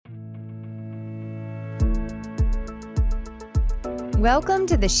Welcome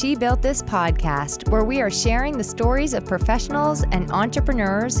to the She Built This podcast, where we are sharing the stories of professionals and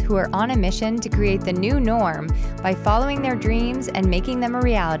entrepreneurs who are on a mission to create the new norm by following their dreams and making them a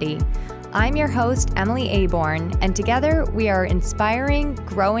reality. I'm your host, Emily Aborn, and together we are inspiring,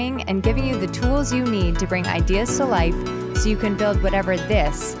 growing, and giving you the tools you need to bring ideas to life so you can build whatever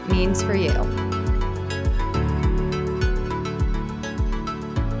this means for you.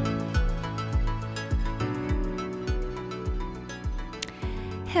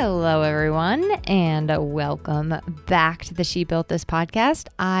 Hello, everyone, and welcome back to the She Built This podcast.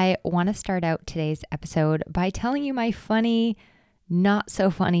 I want to start out today's episode by telling you my funny, not so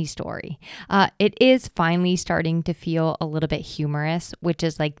funny story. It is finally starting to feel a little bit humorous, which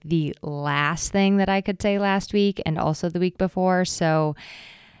is like the last thing that I could say last week and also the week before. So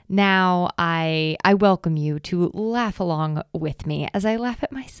now I welcome you to laugh along with me as I laugh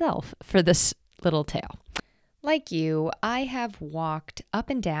at myself for this little tale. Like you, I have walked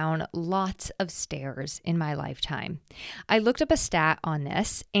up and down lots of stairs in my lifetime. I looked up a stat on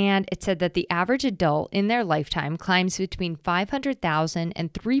this, and it said that the average adult in their lifetime climbs between 500,000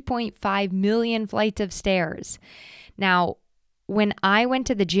 and 3.5 million flights of stairs. Now, when I went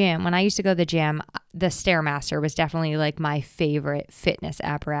to the gym, when I used to go to the gym, the Stairmaster was definitely like my favorite fitness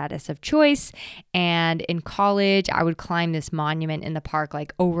apparatus of choice. And in college, I would climb this monument in the park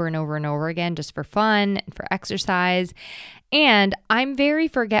like over and over and over again just for fun and for exercise. And I'm very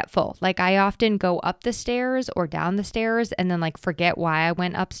forgetful. Like I often go up the stairs or down the stairs and then like forget why I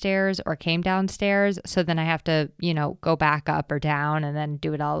went upstairs or came downstairs. So then I have to, go back up or down and then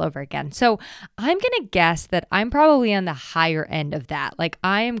do it all over again. So I'm going to guess that I'm probably on the higher end of that. Like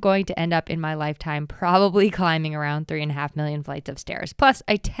I am going to end up in my lifetime probably climbing around 3.5 million flights of stairs. Plus,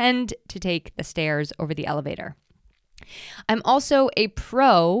 I tend to take the stairs over the elevator. I'm also a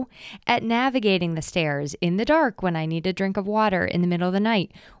pro at navigating the stairs in the dark when I need a drink of water in the middle of the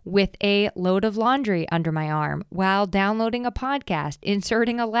night with a load of laundry under my arm while downloading a podcast,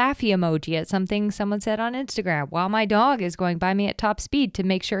 inserting a laughy emoji at something someone said on Instagram while my dog is going by me at top speed to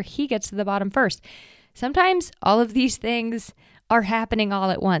make sure he gets to the bottom first. Sometimes all of these things are happening all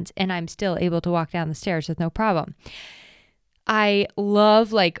at once and I'm still able to walk down the stairs with no problem. I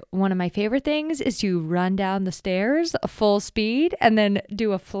love, one of my favorite things is to run down the stairs full speed and then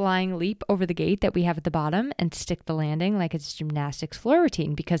do a flying leap over the gate that we have at the bottom and stick the landing like it's a gymnastics floor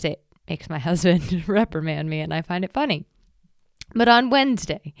routine because it makes my husband reprimand me and I find it funny. But on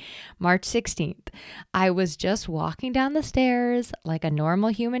Wednesday, March 16th, I was just walking down the stairs like a normal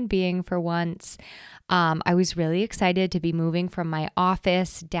human being for once. I was really excited to be moving from my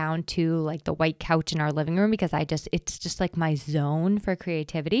office down to like the white couch in our living room because it's just like my zone for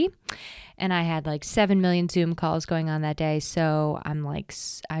creativity. And I had like 7 million Zoom calls going on that day. So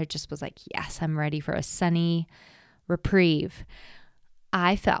I just was like, yes, I'm ready for a sunny reprieve.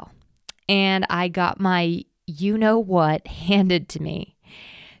 I fell and I got my you-know-what handed to me.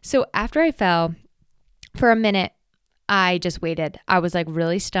 So after I fell, for a minute, I just waited. I was like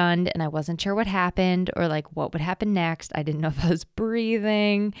really stunned and I wasn't sure what happened or like what would happen next. I didn't know if I was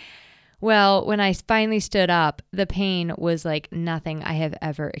breathing. Well, when I finally stood up, the pain was like nothing I have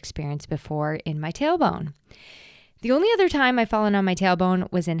ever experienced before in my tailbone. The only other time I've fallen on my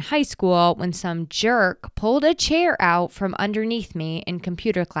tailbone was in high school when some jerk pulled a chair out from underneath me in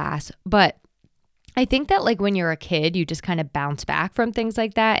computer class. But I think that like when you're a kid, you just kind of bounce back from things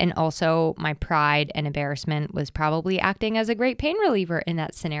like that. And also my pride and embarrassment was probably acting as a great pain reliever in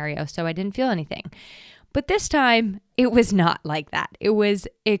that scenario. So I didn't feel anything. But this time it was not like that. It was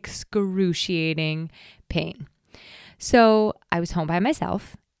excruciating pain. So I was home by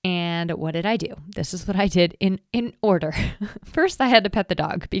myself. And what did I do? This is what I did in order. First, I had to pet the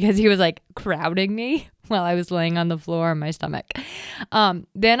dog because he was like crowding me while I was laying on the floor on my stomach.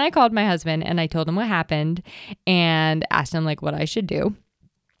 Then I called my husband and I told him what happened and asked him like what I should do.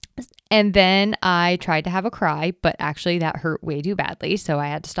 And then I tried to have a cry, but actually that hurt way too badly. So I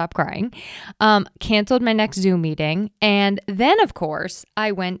had to stop crying, canceled my next Zoom meeting. And then, of course,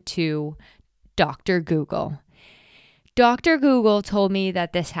 I went to Dr. Google. Dr. Google told me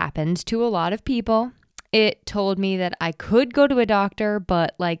that this happens to a lot of people. It told me that I could go to a doctor,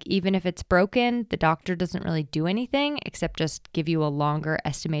 but like even if it's broken, the doctor doesn't really do anything except just give you a longer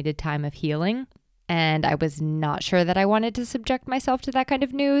estimated time of healing. And I was not sure that I wanted to subject myself to that kind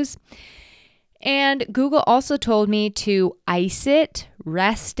of news. And Google also told me to ice it,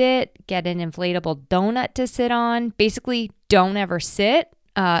 rest it, get an inflatable donut to sit on. Basically, don't ever sit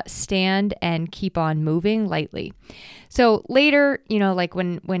stand and keep on moving lightly. So later, like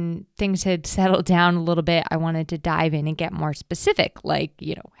when things had settled down a little bit, I wanted to dive in and get more specific. Like,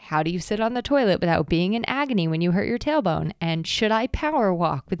 how do you sit on the toilet without being in agony when you hurt your tailbone? And should I power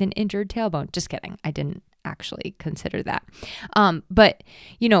walk with an injured tailbone? Just kidding. I didn't actually consider that. But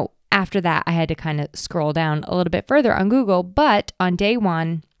after that, I had to kind of scroll down a little bit further on Google. But on day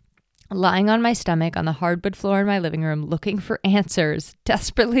one, lying on my stomach on the hardwood floor in my living room, looking for answers,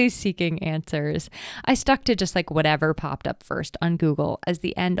 desperately seeking answers, I stuck to just like whatever popped up first on Google as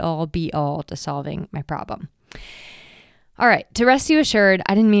the end all be all to solving my problem. All right, to rest you assured,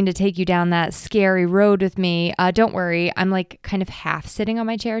 I didn't mean to take you down that scary road with me. Don't worry, I'm like kind of half sitting on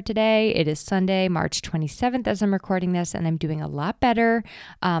my chair today. It is Sunday, March 27th as I'm recording this, and I'm doing a lot better.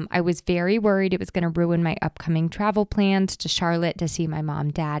 I was very worried it was going to ruin my upcoming travel plans to Charlotte to see my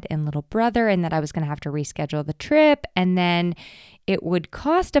mom, dad, and little brother, and that I was going to have to reschedule the trip, and then it would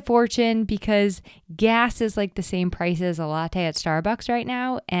cost a fortune because gas is like the same price as a latte at Starbucks right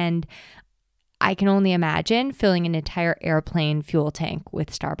now, and I can only imagine filling an entire airplane fuel tank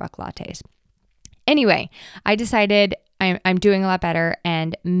with Starbucks lattes. Anyway, I decided I'm doing a lot better,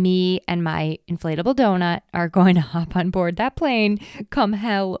 and me and my inflatable donut are going to hop on board that plane come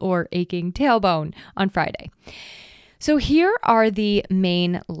hell or aching tailbone on Friday. So here are the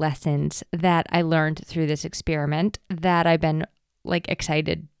main lessons that I learned through this experiment that I've been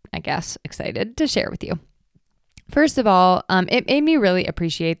excited to share with you. First of all, it made me really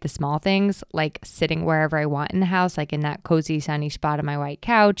appreciate the small things, like sitting wherever I want in the house, like in that cozy, sunny spot on my white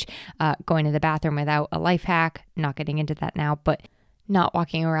couch, going to the bathroom without a life hack, not getting into that now, but not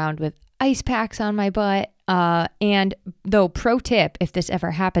walking around with ice packs on my butt. And though, pro tip, if this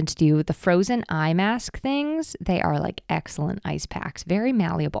ever happens to you, the frozen eye mask things, they are like excellent ice packs, very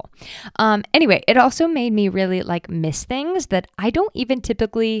malleable. Anyway, it also made me really miss things that I don't even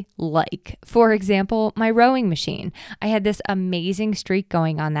typically like. For example, my rowing machine. I had this amazing streak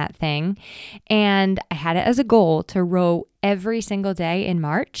going on that thing, and I had it as a goal to row every single day in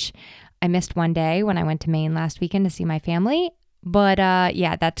March. I missed one day when I went to Maine last weekend to see my family. But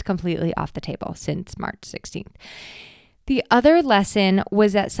that's completely off the table since March 16th. The other lesson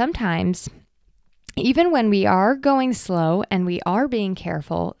was that sometimes, even when we are going slow and we are being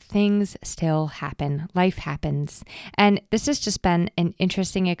careful, things still happen. Life happens. And this has just been an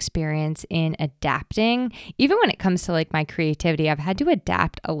interesting experience in adapting. Even when it comes to my creativity, I've had to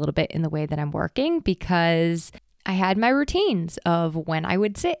adapt a little bit in the way that I'm working because I had my routines of when I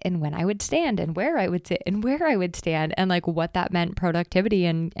would sit and when I would stand and where I would sit and where I would stand and what that meant productivity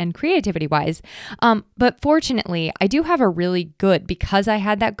and creativity wise. But fortunately, I do have a really good, because I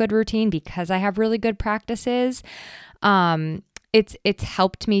had that good routine, because I have really good practices, it's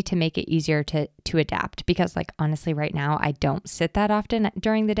helped me to make it easier to adapt because honestly right now I don't sit that often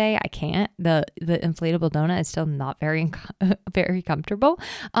during the day. I can't. The inflatable donut is still not very very comfortable.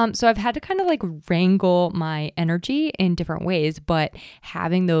 So I've had to kind of wrangle my energy in different ways, but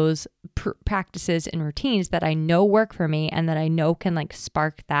having those practices and routines that I know work for me and that I know can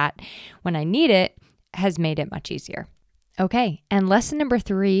spark that when I need it has made it much easier. Okay, and lesson number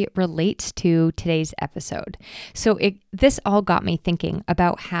 3 relates to today's episode. So this all got me thinking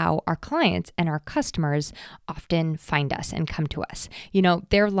about how our clients and our customers often find us and come to us.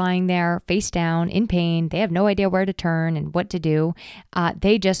 They're lying there face down in pain. They have no idea where to turn and what to do.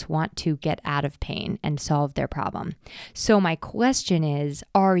 They just want to get out of pain and solve their problem. So my question is,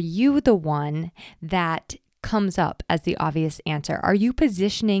 are you the one that comes up as the obvious answer? Are you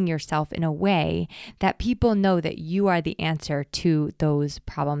positioning yourself in a way that people know that you are the answer to those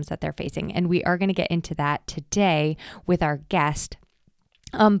problems that they're facing? And we are going to get into that today with our guest.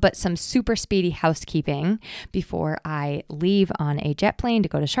 But some super speedy housekeeping before I leave on a jet plane to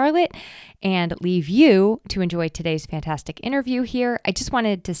go to Charlotte and leave you to enjoy today's fantastic interview here. I just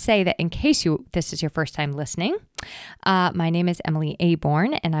wanted to say that in case this is your first time listening, my name is Emily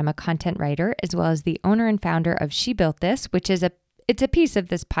Aborn, and I'm a content writer as well as the owner and founder of She Built This, which is it's a piece of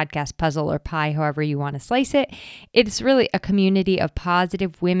this podcast puzzle or pie, however you want to slice it. It's really a community of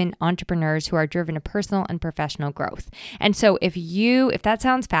positive women entrepreneurs who are driven to personal and professional growth. And so if that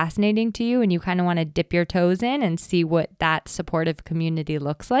sounds fascinating to you and you kind of want to dip your toes in and see what that supportive community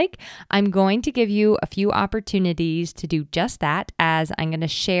looks like, I'm going to give you a few opportunities to do just that, as I'm going to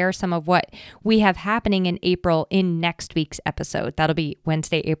share some of what we have happening in April in next week's episode. That'll be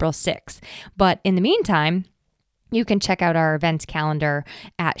Wednesday, April 6th. But in the meantime, You can check out our events calendar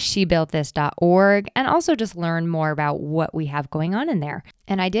at shebuiltthis.org and also just learn more about what we have going on in there.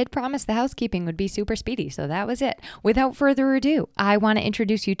 And I did promise the housekeeping would be super speedy, so that was it. Without further ado, I want to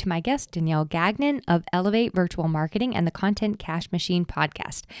introduce you to my guest, Danielle Gagnon of Elevate Virtual Marketing and the Content Cash Machine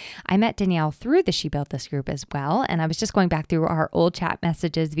podcast. I met Danielle through the She Built This group as well, and I was just going back through our old chat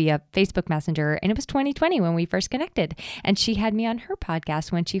messages via Facebook Messenger, and it was 2020 when we first connected, and she had me on her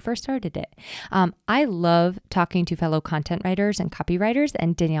podcast when she first started it. I love talking to fellow content writers and copywriters,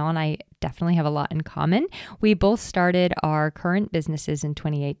 and Danielle and I definitely have a lot in common. We both started our current businesses in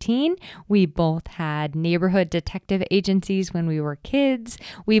 2018. We both had neighborhood detective agencies when we were kids.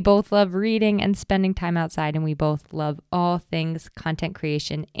 We both love reading and spending time outside, and we both love all things content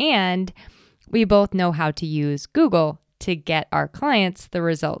creation. And we both know how to use Google to get our clients the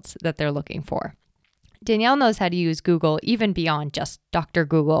results that they're looking for. Danielle knows how to use Google even beyond just Dr.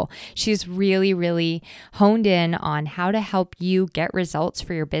 Google. She's really, really honed in on how to help you get results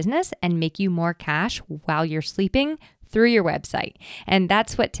for your business and make you more cash while you're sleeping through your website. And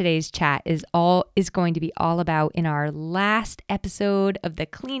that's what today's chat is going to be all about in our last episode of the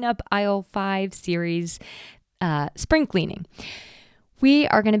Cleanup Aisle 5 series, Spring Cleaning. We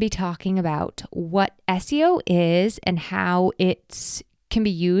are going to be talking about what SEO is and how it's can be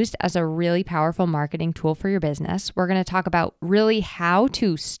used as a really powerful marketing tool for your business. We're going to talk about really how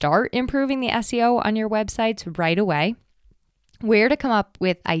to start improving the SEO on your websites right away, where to come up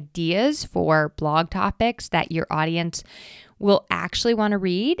with ideas for blog topics that your audience will actually want to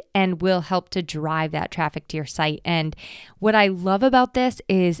read and will help to drive that traffic to your site. And what I love about this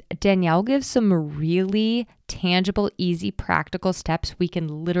is Danielle gives some really tangible, easy, practical steps we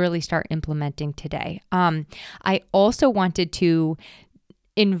can literally start implementing today. I also wanted to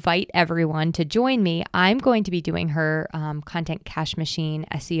invite everyone to join me. I'm going to be doing her Content Cash Machine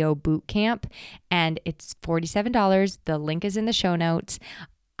SEO Bootcamp, and it's $47. The link is in the show notes.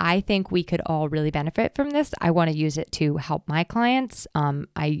 I think we could all really benefit from this. I want to use it to help my clients.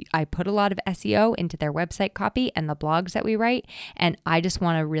 I put a lot of SEO into their website copy and the blogs that we write, and I just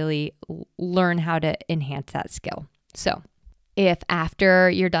want to really learn how to enhance that skill. So if after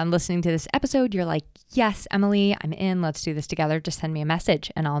you're done listening to this episode, you're like, yes, Emily, I'm in, let's do this together, just send me a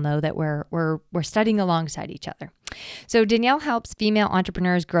message and I'll know that we're studying alongside each other. So Danielle helps female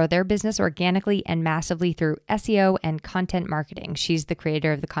entrepreneurs grow their business organically and massively through SEO and content marketing. She's the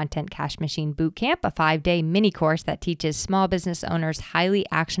creator of the Content Cash Machine Bootcamp, a 5-day mini course that teaches small business owners highly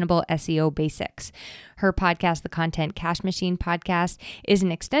actionable SEO basics. Her podcast, the Content Cash Machine Podcast, is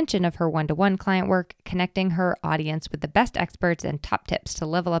an extension of her one-to-one client work, connecting her audience with the best experts and top tips to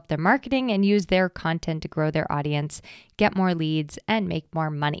level up their marketing and use their content to grow their audience, get more leads, and make more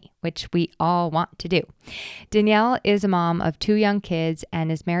money, which we all want to do. Danielle is a mom of 2 young kids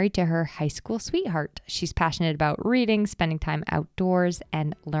and is married to her high school sweetheart. She's passionate about reading, spending time outdoors,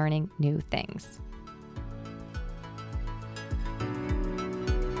 and learning new things.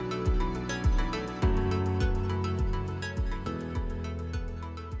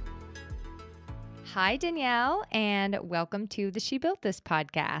 Hi, Danielle, and welcome to the She Built This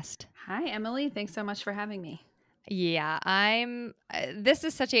podcast. Hi, Emily. Thanks so much for having me. Yeah, this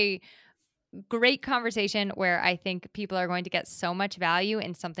is such a great conversation where I think people are going to get so much value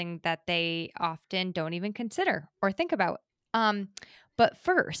in something that they often don't even consider or think about. But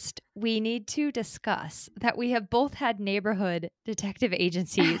first, we need to discuss that we have both had neighborhood detective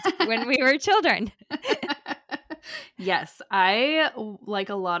agencies when we were children. Yes, I, like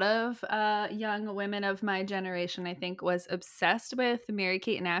a lot of young women of my generation, I think, was obsessed with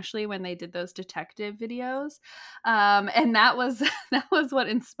Mary-Kate and Ashley when they did those detective videos. And that was what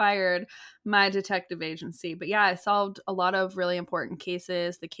inspired my detective agency. But yeah, I solved a lot of really important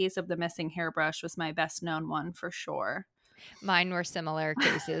cases. The case of the missing hairbrush was my best known one for sure. Mine were similar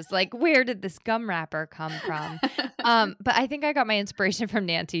cases. Like, where did this gum wrapper come from? But I think I got my inspiration from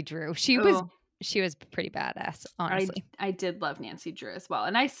Nancy Drew. She was pretty badass, honestly. I did love Nancy Drew as well.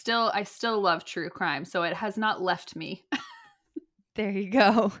 And I still love true crime. So it has not left me. There you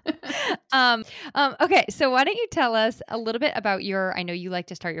go. Okay, so why don't you tell us a little bit about I know you like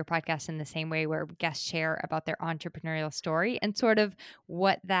to start your podcast in the same way where guests share about their entrepreneurial story and sort of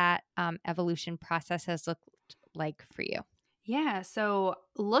what that evolution process has looked like for you. Yeah, so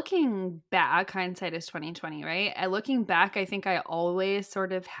looking back, hindsight is 2020, right? Looking back, I think I always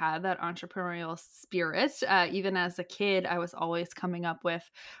sort of had that entrepreneurial spirit. Even as a kid, I was always coming up with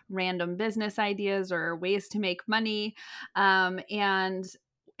random business ideas or ways to make money. And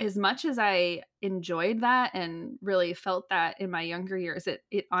as much as I enjoyed that and really felt that in my younger years,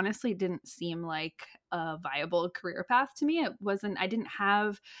 it honestly didn't seem like a viable career path to me. It wasn't, I didn't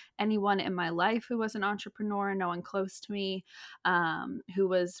have anyone in my life who was an entrepreneur, no one close to me who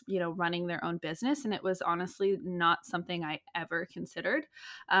was, running their own business. And it was honestly not something I ever considered.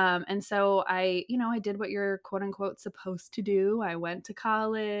 And so I did what you're quote unquote supposed to do. I went to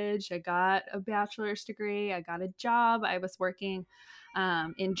college, I got a bachelor's degree, I got a job. I was working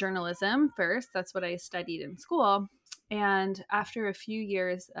in journalism first. That's what I studied in school. And after a few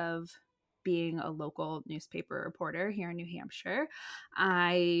years of being a local newspaper reporter here in New Hampshire,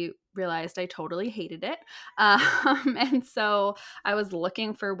 I realized I totally hated it. And so I was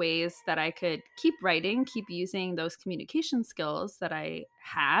looking for ways that I could keep writing, keep using those communication skills that I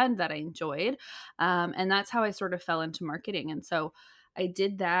had, that I enjoyed. And that's how I sort of fell into marketing. And so I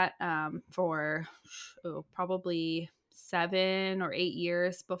did that for probably 7 or 8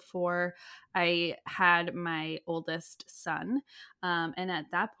 years before I had my oldest son. And at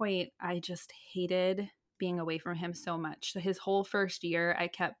that point, I just hated being away from him so much. So his whole first year, I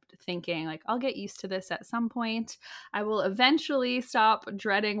kept thinking, like, I'll get used to this at some point. I will eventually stop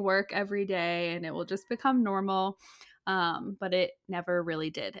dreading work every day and it will just become normal. But it never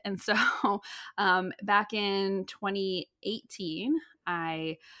really did. And so back in 2018,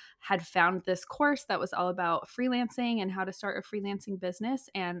 I had found this course that was all about freelancing and how to start a freelancing business.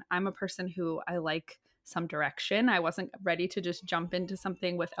 And I'm a person who I like some direction. I wasn't ready to just jump into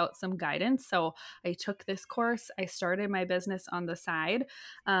something without some guidance. So I took this course. I started my business on the side.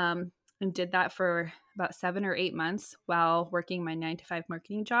 And did that for about 7 or 8 months while working my 9 to 5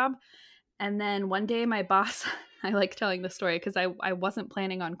 marketing job. And then one day my boss, I like telling the story because I wasn't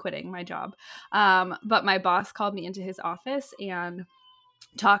planning on quitting my job. But my boss called me into his office and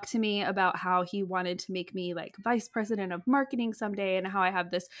talked to me about how he wanted to make me like vice president of marketing someday and how I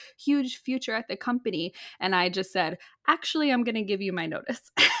have this huge future at the company. And I just said, actually, I'm going to give you my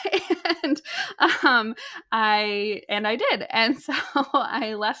notice. and I did. And so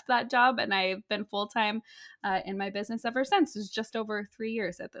I left that job and I've been full-time in my business ever since. It's just over 3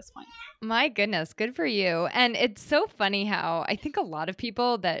 years at this point. My goodness, good for you. And it's so funny how I think a lot of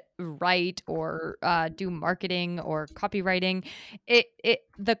people that write or do marketing or copywriting,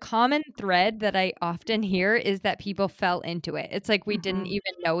 the common thread that I often hear is that people fell into it. It's like we didn't Mm-hmm.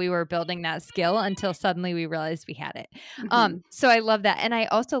 even know we were building that skill until suddenly we realized we had it. Mm-hmm. So I love that. And I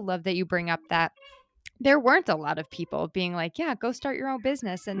also love that you bring up that there weren't a lot of people being like, yeah, go start your own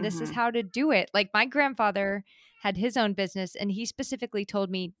business and this is Mm-hmm. how to do it. Like my grandfather had his own business and he specifically told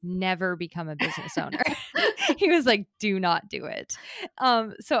me never become a business owner. He was like, do not do it.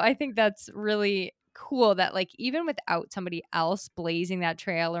 So I think that's really cool that like even without somebody else blazing that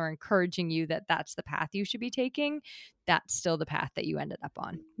trail or encouraging you that that's the path you should be taking, that's still the path that you ended up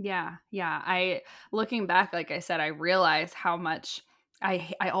on. Yeah, yeah. Looking back, like I said, I realized how much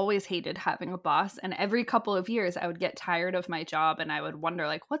I always hated having a boss. And every couple of years, I would get tired of my job, and I would wonder,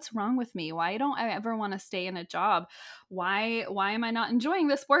 like, what's wrong with me? Why don't I ever want to stay in a job? Why am I not enjoying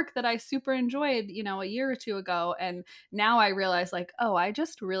this work that I super enjoyed, a year or two ago? And now I realize, like, oh, I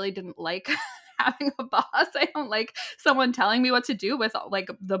just really didn't like having a boss. I don't like someone telling me what to do with like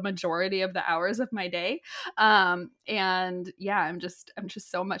the majority of the hours of my day. And yeah, I'm just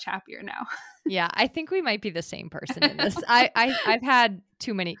so much happier now. Yeah, I think we might be the same person in this. I've had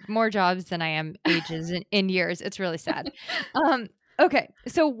too many more jobs than I am ages in years. It's really sad. Um, okay,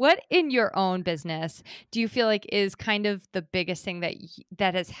 so what in your own business do you feel like is kind of the biggest thing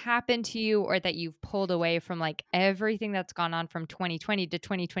that has happened to you, or that you've pulled away from like everything that's gone on from 2020 to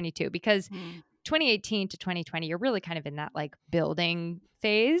 2022? Because Mm, 2018 to 2020, you're really kind of in that like building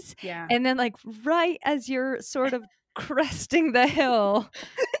phase, yeah. and then like right as you're sort of cresting the hill.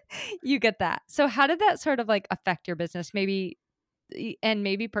 You get that. So how did that sort of like affect your business maybe and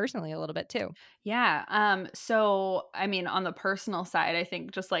maybe personally a little bit too? Yeah. So I mean, on the personal side, I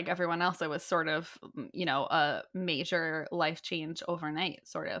think just like everyone else, it was sort of, a major life change overnight,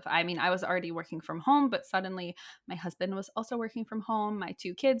 sort of. I mean, I was already working from home, but suddenly my husband was also working from home. My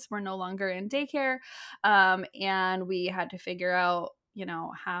two kids were no longer in daycare. And we had to figure out,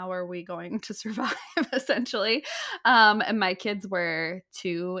 how are we going to survive essentially. And my kids were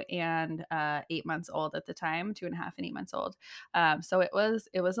 2 and 8 months old at the time, 2.5 and 8 months old. So it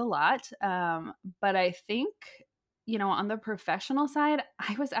was a lot. But I think, on the professional side,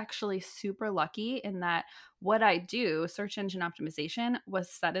 I was actually super lucky in that what I do, search engine optimization, was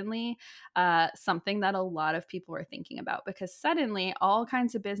suddenly something that a lot of people were thinking about, because suddenly all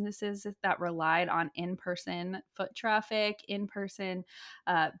kinds of businesses that relied on in-person foot traffic, in-person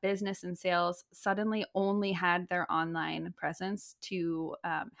business and sales, suddenly only had their online presence to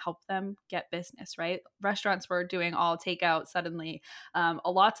help them get business, right? Restaurants were doing all takeout suddenly.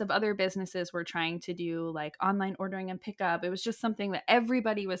 Lots of other businesses were trying to do like online ordering and pickup. It was just something that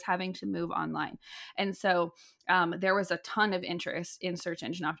everybody was having to move online. And so there was a ton of interest in search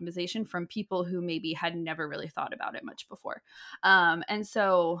engine optimization from people who maybe had never really thought about it much before. And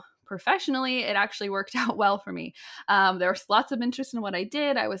so professionally, it actually worked out well for me. There was lots of interest in what I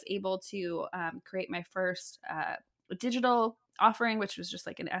did. I was able to create my first digital offering, which was just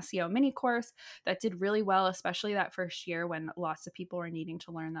like an SEO mini course that did really well, especially that first year when lots of people were needing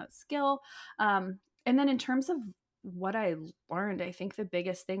to learn that skill. And then in terms of what I learned, I think the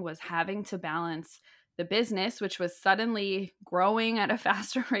biggest thing was having to balance the business, which was suddenly growing at a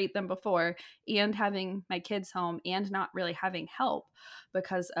faster rate than before, and having my kids home and not really having help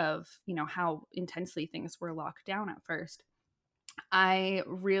because of, how intensely things were locked down at first. I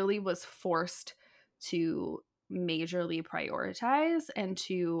really was forced to majorly prioritize and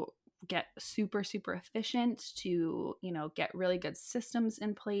to get super super efficient, to get really good systems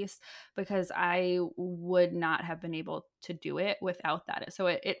in place, because I would not have been able to do it without that. So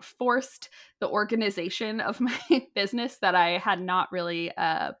it forced the organization of my business that I had not really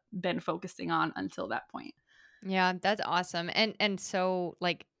been focusing on until that point. Yeah, that's awesome. And so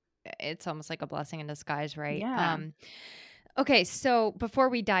like it's almost like a blessing in disguise, right? Yeah. Okay, so before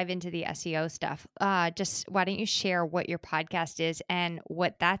we dive into the SEO stuff, just why don't you share what your podcast is and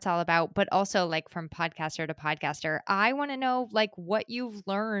what that's all about, but also like from podcaster to podcaster. I want to know like what you've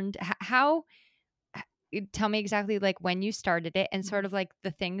learned, how tell me exactly like when you started it and sort of like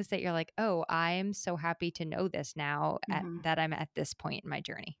the things that you're like, "Oh, I am so happy to know this now Mhm. that I'm at this point in my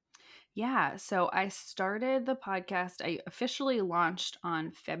journey." Yeah, so I started the podcast. I officially launched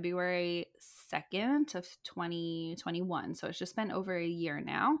on February 2nd of 2021. So it's just been over a year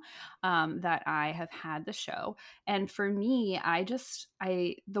now that I have had the show. And for me,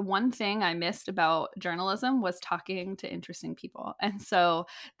 the one thing I missed about journalism was talking to interesting people. And so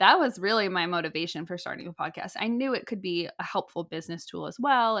that was really my motivation for starting a podcast. I knew it could be a helpful business tool as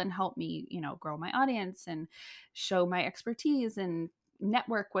well and help me, grow my audience and show my expertise and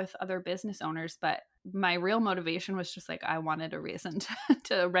network with other business owners. But my real motivation was just like I wanted a reason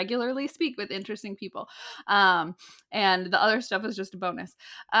to regularly speak with interesting people, and the other stuff was just a bonus.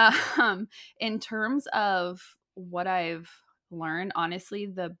 In terms of what I've learned, honestly,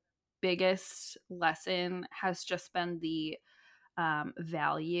 the biggest lesson has just been the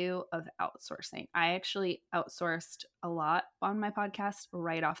value of outsourcing. I actually outsourced a lot on my podcast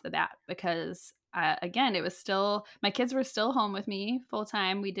right off the bat because again, it was still, my kids were still home with me full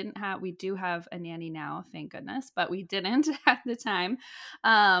time. We do have a nanny now, thank goodness, but we didn't at the time.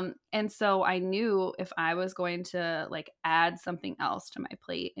 And so I knew if I was going to like add something else to my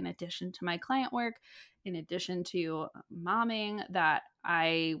plate in addition to my client work, in addition to momming, that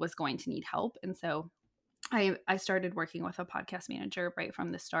I was going to need help. And so I started working with a podcast manager right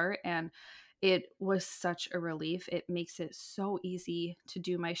from the start, and it was such a relief. It makes it so easy to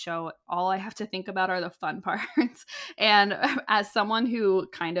do my show. All I have to think about are the fun parts. And as someone who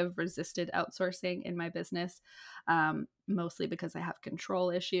kind of resisted outsourcing in my business, mostly because I have control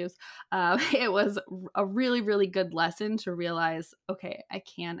issues, it was a really, really good lesson to realize, okay, I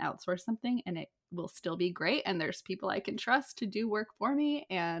can outsource something and it will still be great. And there's people I can trust to do work for me.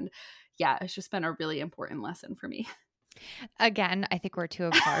 And yeah, it's just been a really important lesson for me. Again, I think we're two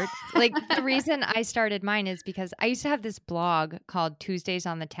apart. Like the reason I started mine is because I used to have this blog called Tuesdays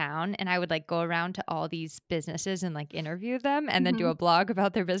on the Town, and I would like go around to all these businesses and like interview them and then do Mhm. a blog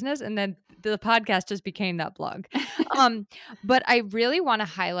about their business. And then the podcast just became that blog. Um, but I really want to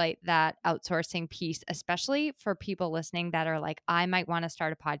highlight that outsourcing piece, especially for people listening that are like, I might want to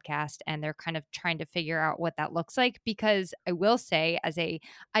start a podcast and they're kind of trying to figure out what that looks like. Because I will say,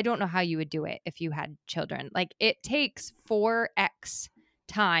 I don't know how you would do it if you had children. Like it takes 4x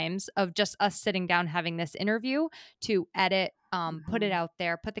times of just us sitting down having this interview to edit, put it Mhm. out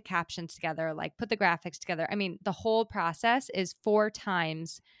there, put the captions together, like put the graphics together. I mean, the whole process is 4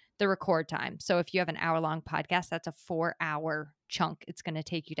 times the record time. So if you have an hour-long podcast, that's a 4-hour chunk it's going to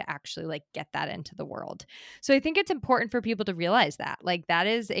take you to actually like get that into the world. So I think it's important for people to realize that. Like that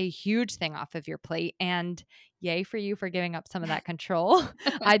is a huge thing off of your plate, and yay for you for giving up some of that control.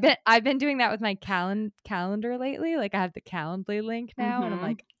 I've been doing that with my calendar lately. Like I have the Calendly link now and I'm Mhm.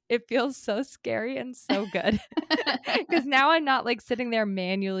 like it feels so scary and so good because now I'm not like sitting there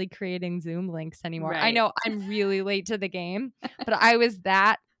manually creating Zoom links anymore. I Right. know I'm really late to the game, but I was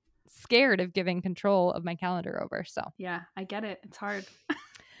that scared of giving control of my calendar over. So, Yeah, I get it. It's hard.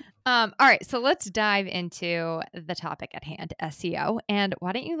 all right, so let's dive into the topic at hand, SEO. And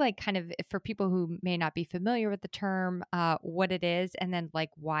why don't you like kind of for people who may not be familiar with the term, what it is, and then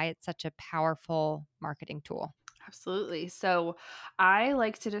like why it's such a powerful marketing tool. Absolutely. So I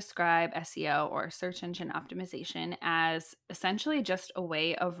like to describe SEO or search engine optimization as essentially just a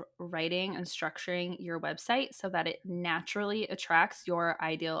way of writing and structuring your website so that it naturally attracts your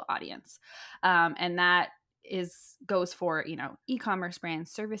ideal audience. And that is goes for e-commerce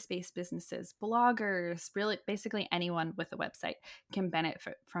brands, service-based businesses, bloggers, really basically anyone with a website can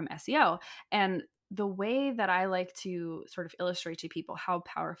benefit from SEO. And the way that I like to sort of illustrate to people how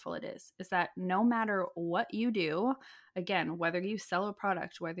powerful it is that no matter what you do, again, whether you sell a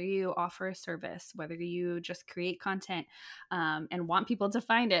product, whether you offer a service, whether you just create content and want people to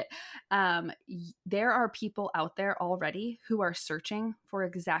find it, there are people out there already who are searching for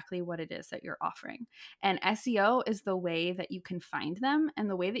exactly what it is that you're offering. And SEO is the way that you can find them and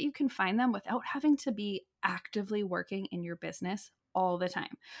the way that you can find them without having to be actively working in your business all the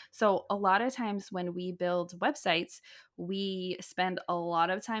time. So, a lot of times when we build websites, we spend a lot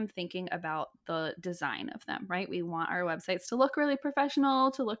of time thinking about the design of them, right? We want our websites to look really professional,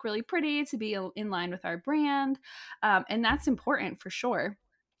 to look really pretty, to be in line with our brand. And that's important for sure.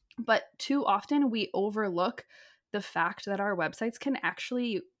 But too often we overlook the fact that our websites can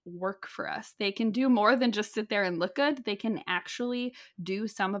actually work for us. They can do more than just sit there and look good. They can actually do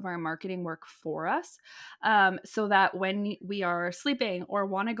some of our marketing work for us so that when we are sleeping or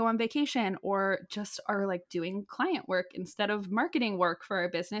want to go on vacation or just are like doing client work instead of marketing work for our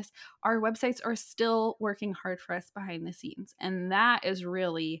business, our websites are still working hard for us behind the scenes. And that is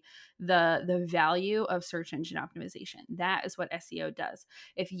really the value of search engine optimization. That is what SEO does.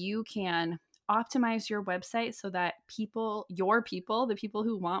 If you can optimize your website so that your people, the people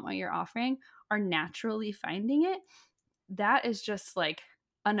who want what you're offering, are naturally finding it, that is just like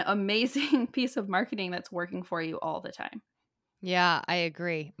an amazing piece of marketing that's working for you all the time. Yeah, I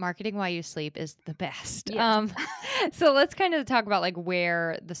agree. Marketing while you sleep is the best. Yes. So let's kind of talk about like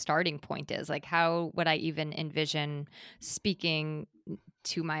where the starting point is. Like, how would I even envision speaking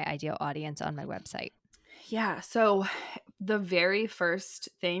to my ideal audience on my website? Yeah. So the very first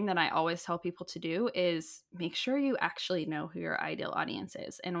thing that I always tell people to do is make sure you actually know who your ideal audience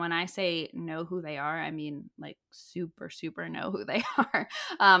is. And when I say know who they are, I mean like super, super know who they are.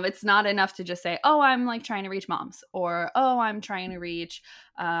 It's not enough to just say, oh, I'm like trying to reach moms or, oh, I'm trying to reach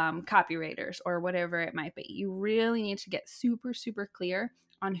copywriters or whatever it might be. You really need to get super, super clear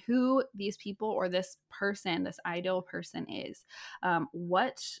on who these people or this person, this ideal person is.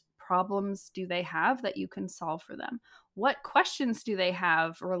 What problems do they have that you can solve for them? What questions do they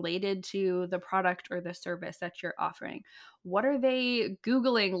have related to the product or the service that you're offering? What are they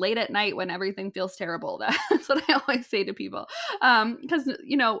Googling late at night when everything feels terrible? That's what I always say to people. Because,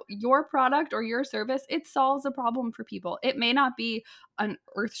 your product or your service, it solves a problem for people. It may not be an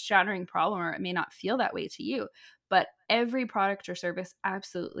earth shattering problem or it may not feel that way to you, but every product or service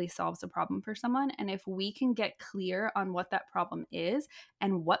absolutely solves a problem for someone. And if we can get clear on what that problem is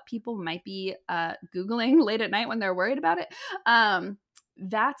and what people might be Googling late at night when they're worried about it,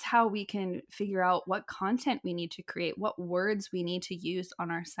 that's how we can figure out what content we need to create, what words we need to use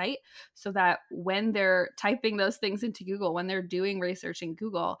on our site so that when they're typing those things into Google, when they're doing research in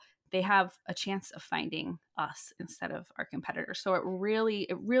Google, they have a chance of finding us instead of our competitors. So it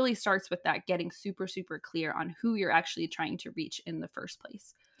really starts with that getting super, super clear on who you're actually trying to reach in the first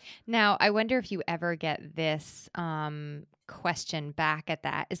place. Now, I wonder if you ever get this question back at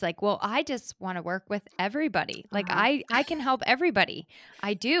that. Is like, well, I just want to work with everybody. Like, Uh-huh. I can help everybody.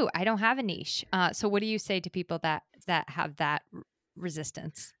 I do. I don't have a niche. So, what do you say to people that have that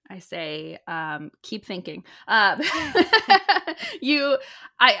resistance? I say, keep thinking. I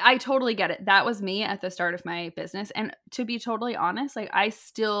totally get it. That was me at the start of my business, and to be totally honest, like I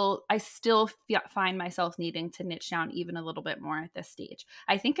still find myself needing to niche down even a little bit more at this stage.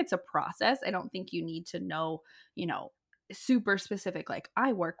 I think it's a process. I don't think you need to know, super specific. Like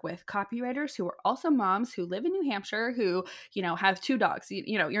I work with copywriters who are also moms who live in New Hampshire who have two dogs.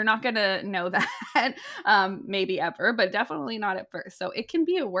 You're not gonna know that maybe ever, but definitely not at first. So it can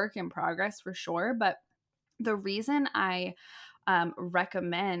be a work in progress for sure. But the reason I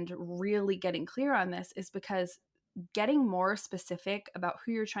recommend really getting clear on this is because getting more specific about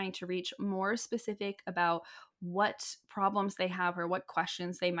who you're trying to reach, more specific about what problems they have or what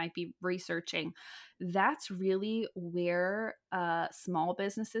questions they might be researching. That's really where small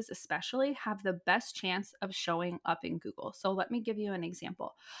businesses, especially, have the best chance of showing up in Google. So let me give you an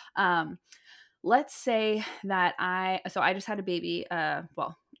example. Let's say that I just had a baby,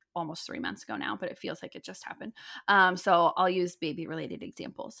 well, almost 3 months ago now, but it feels like it just happened. So I'll use baby related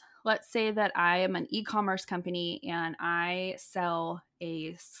examples. Let's say that I am an e-commerce company and I sell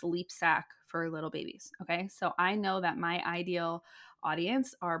a sleep sack for little babies. Okay. So I know that my ideal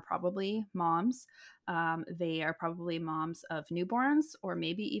audience are probably moms. They are probably moms of newborns or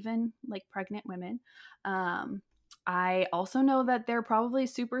maybe even like pregnant women. I also know that they're probably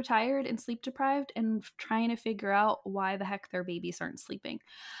super tired and sleep deprived and trying to figure out why the heck their babies aren't sleeping.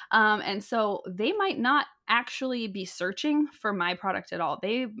 And so they might not actually be searching for my product at all.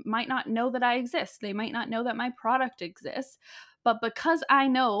 They might not know that I exist. They might not know that my product exists. But because I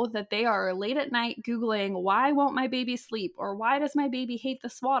know that they are late at night Googling, why won't my baby sleep? Or why does my baby hate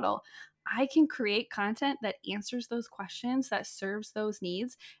the swaddle? I can create content that answers those questions, that serves those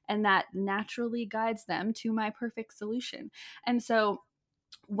needs, and that naturally guides them to my perfect solution. And so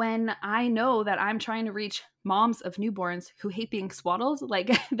when I know that I'm trying to reach moms of newborns who hate being swaddled,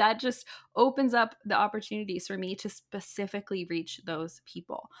 like that just opens up the opportunities for me to specifically reach those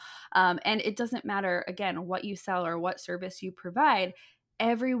people. And it doesn't matter, again, what you sell or what service you provide,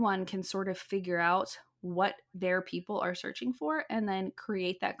 everyone can sort of figure out what their people are searching for and then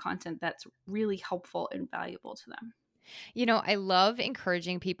create that content that's really helpful and valuable to them. I love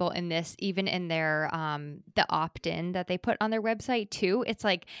encouraging people in this, even in their the opt-in that they put on their website too. It's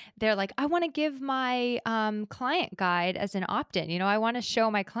like they're like, I want to give my client guide as an opt-in. I want to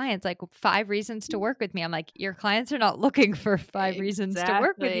show my clients like 5 reasons to work with me. I'm like, your clients are not looking for 5 reasons to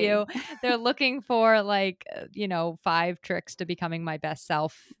work with Exactly. you. They're looking for like, 5 tricks to becoming my best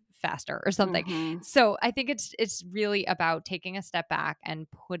self faster or something. Hmm. So I think it's really about taking a step back and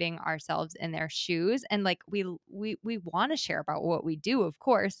putting ourselves in their shoes. And like we want to share about what we do, of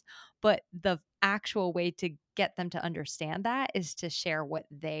course, but the actual way to get them to understand that is to share what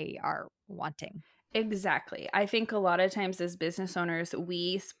they are wanting. Exactly. I think a lot of times as business owners,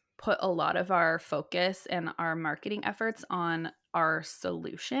 put a lot of our focus and our marketing efforts on our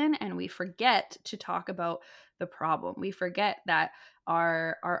solution and we forget to talk about the problem. We forget that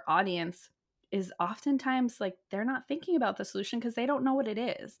our audience is oftentimes like they're not thinking about the solution because they don't know what it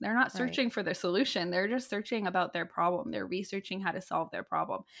is. They're not Right. searching for the solution. They're just searching about their problem. They're researching how to solve their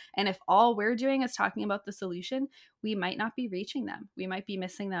problem. And if all we're doing is talking about the solution, we might not be reaching them. We might be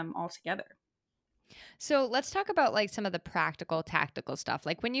missing them altogether. So let's talk about like some of the practical, tactical stuff.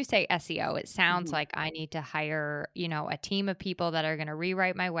 Like when you say SEO, it sounds Mhm. like I need to hire, a team of people that are going to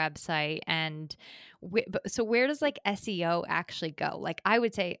rewrite my website. And so where does like SEO actually go? Like I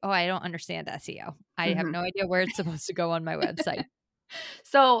would say, oh, I don't understand SEO. I have Mhm. no idea where it's supposed to go on my website.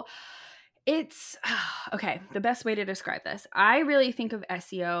 So it's okay. The best way to describe this, I really think of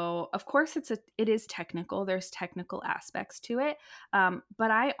SEO. Of course, it is technical. There's technical aspects to it, but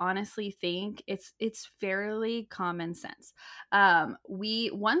I honestly think it's fairly common sense.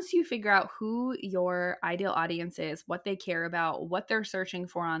 We once you figure out who your ideal audience is, what they care about, what they're searching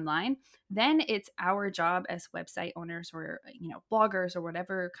for online, then it's our job as website owners or bloggers or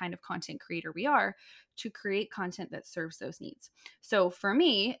whatever kind of content creator we are to create content that serves those needs. So for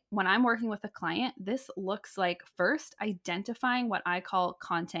me, when I'm working with a client, this looks like first identifying what I call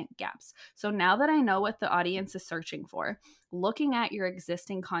content gaps. So now that I know what the audience is searching for, looking at your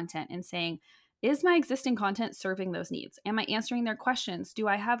existing content and saying, is my existing content serving those needs? Am I answering their questions? Do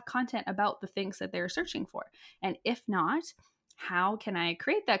I have content about the things that they're searching for? And if not, how can I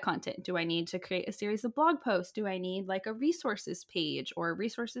create that content? Do I need to create a series of blog posts? Do I need like a resources page or a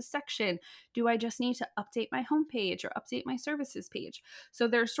resources section? Do I just need to update my homepage or update my services page? So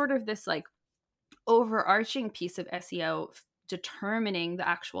there's sort of this like overarching piece of SEO determining the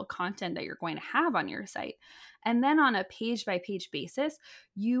actual content that you're going to have on your site. And then on a page by page basis,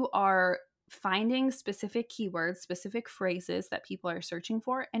 you are finding specific keywords, specific phrases that people are searching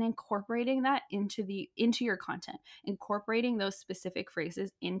for and incorporating that into your content, incorporating those specific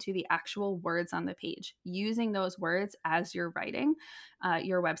phrases into the actual words on the page, using those words as you're writing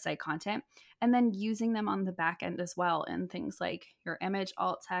your website content, and then using them on the back end as well in things like your image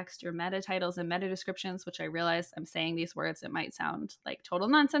alt text, your meta titles and meta descriptions, which I realize I'm saying these words, it might sound like total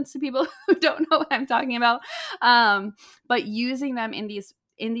nonsense to people who don't know what I'm talking about. But using them in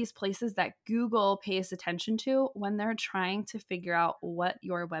these places that Google pays attention to when they're trying to figure out what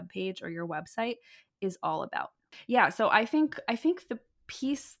your web page or your website is all about. Yeah, so I think the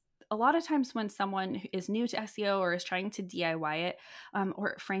piece a lot of times when someone is new to SEO or is trying to DIY it,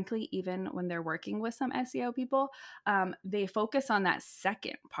 or frankly, even when they're working with some SEO people, they focus on that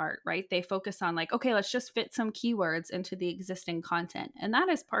second part, right? They focus on like, okay, let's just fit some keywords into the existing content. And that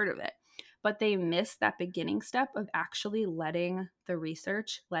is part of it. But they miss that beginning step of actually letting the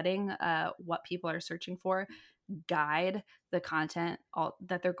research, letting what people are searching for guide the content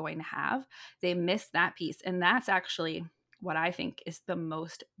that they're going to have. They miss that piece. And that's actually what I think is the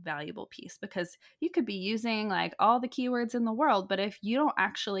most valuable piece, because you could be using like all the keywords in the world, but if you don't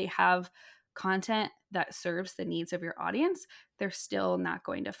actually have content that serves the needs of your audience, they're still not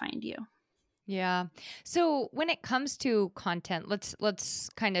going to find you. Yeah. So when it comes to content, let's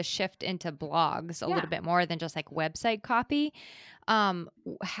kind of shift into blogs a Yeah. little bit more than just like website copy.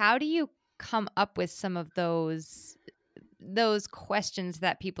 How do you come up with some of those questions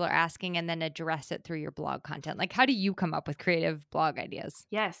that people are asking and then address it through your blog content? Like, how do you come up with creative blog ideas?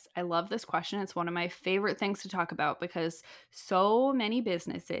 Yes, I love this question. It's one of my favorite things to talk about because so many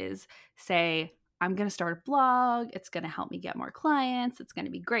businesses say, I'm going to start a blog. It's going to help me get more clients. It's going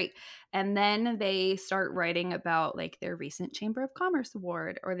to be great. And then they start writing about like their recent Chamber of Commerce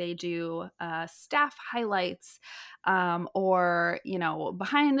award, or they do staff highlights, or, you know,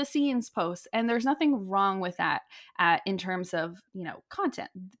 behind the scenes posts. And there's nothing wrong with that in terms of, you know,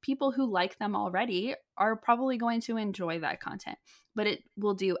 content. People who like them already are probably going to enjoy that content, but it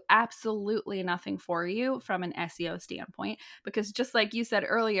will do absolutely nothing for you from an SEO standpoint, because just like you said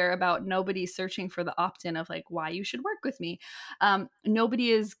earlier about nobody searching for the opt-in of like why you should work with me, nobody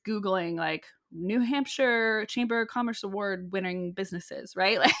is Googling like New Hampshire Chamber of Commerce award winning businesses,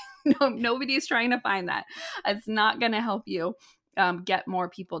 right? Like nobody's trying to find that. It's not going to help you get more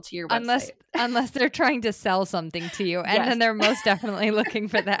people to your website. Unless they're trying to sell something to you, and Yes. then they're most definitely looking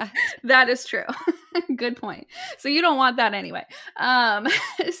for that. That is true. Good point. So you don't want that anyway.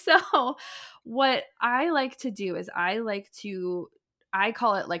 So what I like to do is I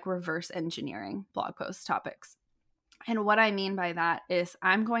call it like reverse engineering blog post topics. And what I mean by that is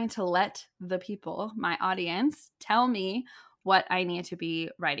I'm going to let the people, my audience, tell me what I need to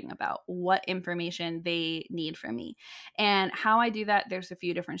be writing about, what information they need from me. And how I do that, there's a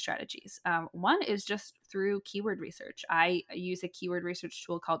few different strategies. One is just through keyword research. I use a keyword research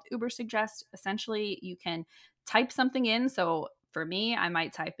tool called Ubersuggest. Essentially, you can type something in. So for me, I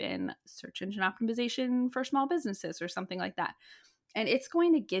might type in search engine optimization for small businesses or something like that. And it's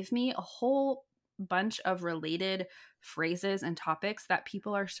going to give me a whole bunch of related phrases and topics that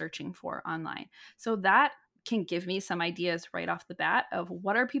people are searching for online. So that can give me some ideas right off the bat of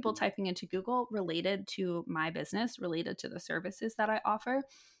what are people typing into Google related to my business, related to the services that I offer.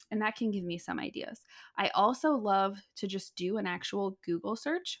 And that can give me some ideas. I also love to just do an actual Google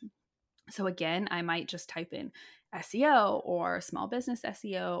search. So again, I might just type in SEO or small business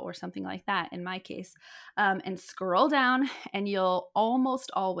SEO or something like that in my case, and scroll down, and you'll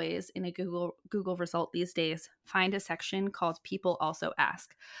almost always in a Google result these days find a section called People Also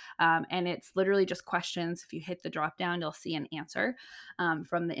Ask, and it's literally just questions. If you hit the drop down, you'll see an answer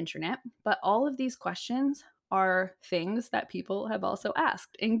from the internet. But all of these questions are things that people have also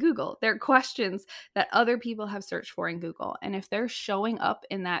asked in Google. They're questions that other people have searched for in Google. And if they're showing up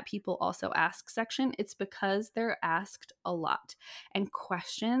in that People Also Ask section, it's because they're asked a lot. And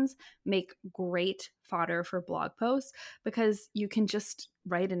questions make great fodder for blog posts because you can just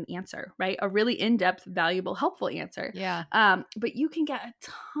write an answer, right? A really in-depth, valuable, helpful answer. Yeah. But you can get a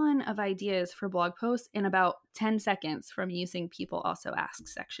ton of ideas for blog posts in about 10 seconds from using People Also Ask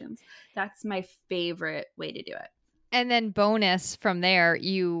sections. That's my favorite way to do it. And then bonus from there,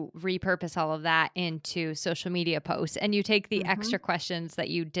 you repurpose all of that into social media posts, and you take the extra questions that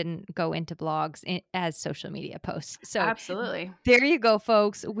you didn't go into blogs as social media posts. So absolutely. There you go,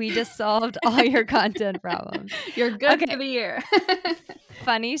 folks. We just solved all your content problems. You're good for the year.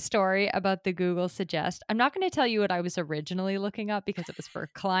 Funny story about the Google Suggest. I'm not going to tell you what I was originally looking up because it was for a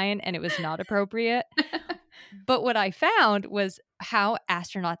client and it was not appropriate. But what I found was how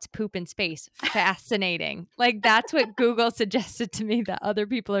astronauts poop in space. Fascinating. Like that's what Google suggested to me that other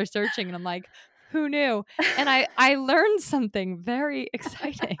people are searching. And I'm like, who knew? And I learned something very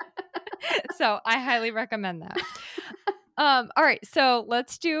exciting. So I highly recommend that. All right. So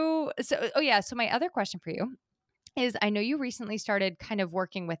so my other question for you is I know you recently started kind of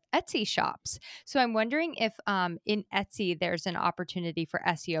working with Etsy shops. So I'm wondering if in Etsy there's an opportunity for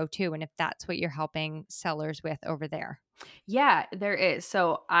SEO too, and if that's what you're helping sellers with over there. Yeah, there is.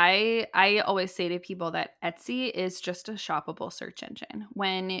 So I always say to people that Etsy is just a shoppable search engine.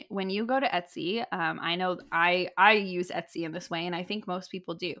 When you go to Etsy, I know I use Etsy in this way, and I think most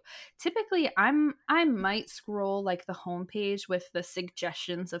people do. Typically, I might scroll like the homepage with the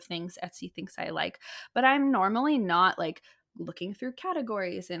suggestions of things Etsy thinks I like, but I'm normally not like looking through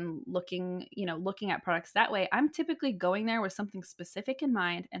categories and looking at products that way. I'm typically going there with something specific in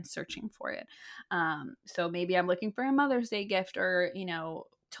mind and searching for it. So maybe I'm looking for a Mother's Day gift, or,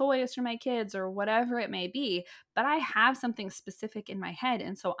 toys for my kids, or whatever it may be, but I have something specific in my head.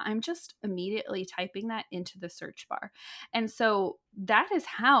 And so I'm just immediately typing that into the search bar. And so that is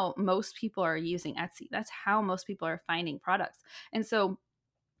how most people are using Etsy. That's how most people are finding products. And so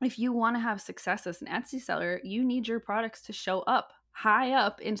if you want to have success as an Etsy seller, you need your products to show up high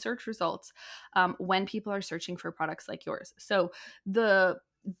up in search results when people are searching for products like yours. So the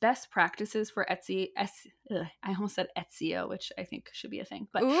best practices for I almost said Etsy, which I think should be a thing,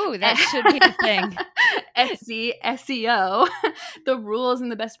 but Ooh, that should be a thing. Etsy SEO, the rules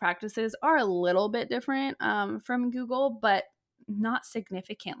and the best practices are a little bit different from Google, but not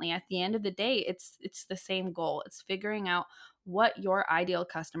significantly. At the end of the day, it's the same goal. It's figuring out what your ideal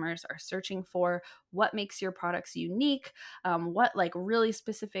customers are searching for, what makes your products unique, what like really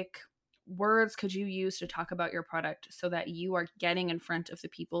specific words could you use to talk about your product so that you are getting in front of the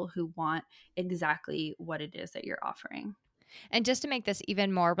people who want exactly what it is that you're offering. And just to make this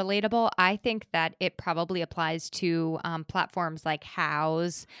even more relatable, I think that it probably applies to platforms like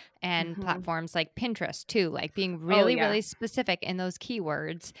House and Hmm. platforms like Pinterest too, like being Oh really, yeah. really specific in those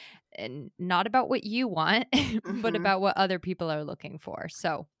keywords and not about what you want, but Hmm. about what other people are looking for.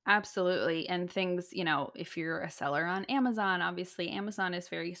 So, Absolutely. And things, if you're a seller on Amazon, obviously Amazon is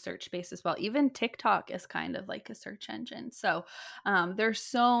very search based as well. Even TikTok is kind of like a search engine. So there's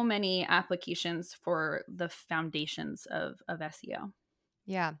so many applications for the foundations of SEO.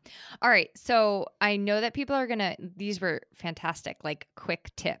 yeah. All right. So I know that people are going to, these were fantastic, like quick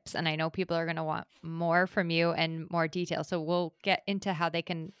tips. And I know people are going to want more from you and more detail. So we'll get into how they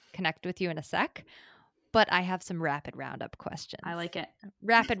can connect with you in a sec. But I have some rapid roundup I questions. like it.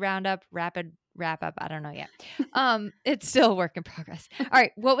 Rapid roundup, rapid wrap up. I don't know yet. It's still a work in progress. All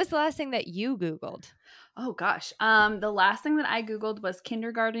right. What was the last thing that you Googled? Oh gosh. The last thing that I Googled was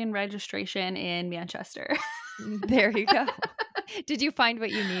kindergarten registration in Manchester. There you go. Did you find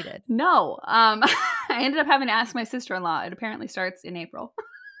what you needed? No. I ended up having to ask my sister-in-law. It apparently starts in April.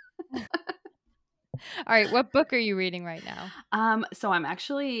 All right. What book are you reading right now? So I'm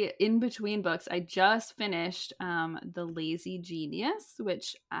actually in between books. I just finished The Lazy Genius,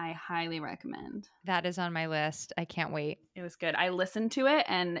 which I highly recommend. That is on my list. I can't wait. It was good. I listened to it,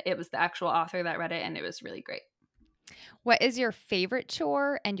 and it was the actual author that read it, and it was really great. What is your favorite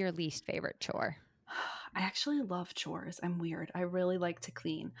chore and your least favorite chore? I actually love chores. I'm weird. I really like to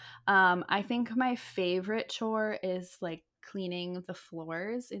clean. I think my favorite chore is like cleaning the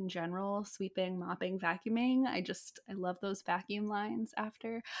floors in general, sweeping, mopping, vacuuming. I love those vacuum lines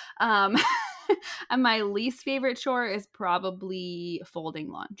after. Um, and my least favorite chore is probably folding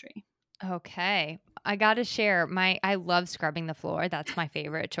laundry. Okay. I got to share I love scrubbing the floor. That's my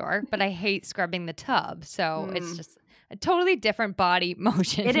favorite chore, but I hate scrubbing the tub. So it's Mm, just a totally different body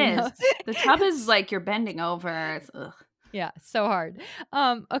motion, it you is. know? The tub is It's like you're bending over. It's ugh. yeah, so hard.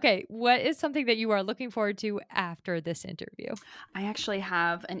 Okay, what is something that you are looking forward to after this interview? I actually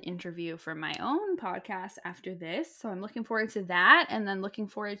have an interview for my own podcast after this. So I'm looking forward to that, and then looking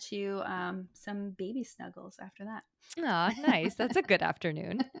forward to some baby snuggles after that. Oh, nice. That's a good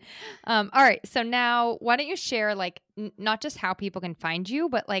afternoon. All right. So now, why don't you share, like, not just how people can find you,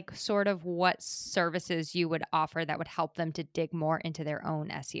 but like sort of what services you would offer that would help them to dig more into their own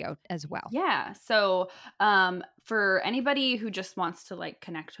SEO as well? Yeah. So, for anybody who just wants to like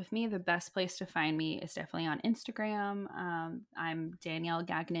connect with me, the best place to find me is definitely on Instagram. I'm Danielle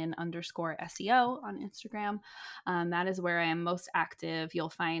Gagnon _ SEO on Instagram. That is where I am most active. You'll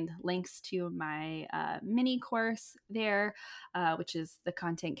find links to my mini course there, which is the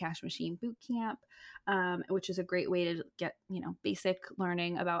Content Cash Machine Bootcamp, which is a great way to get basic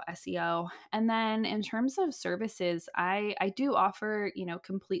learning about SEO. And then in terms of services, I do offer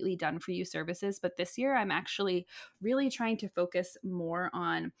completely done for you services, but this year I'm actually really trying to focus more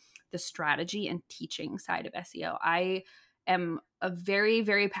on the strategy and teaching side of SEO. I am a very,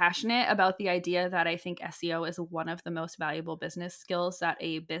 very passionate about the idea that I think SEO is one of the most valuable business skills that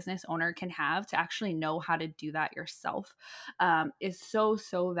a business owner can have. To actually know how to do that yourself is so,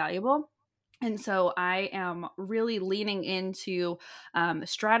 so valuable. And so I am really leaning into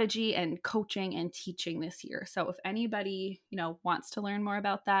strategy and coaching and teaching this year. So if anybody wants to learn more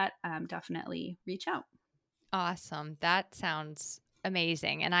about that, definitely reach out. Awesome. That sounds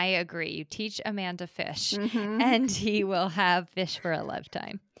amazing. And I agree. You teach a man to fish Mm-hmm. and he will have fish for a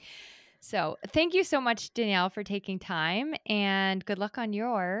lifetime. So thank you so much, Danielle, for taking time, and good luck on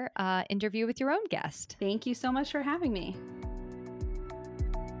your interview with your own guest. Thank you so much for having me.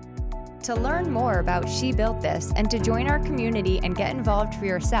 To learn more about She Built This and to join our community and get involved for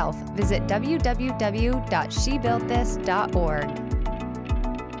yourself, visit www.shebuiltthis.org.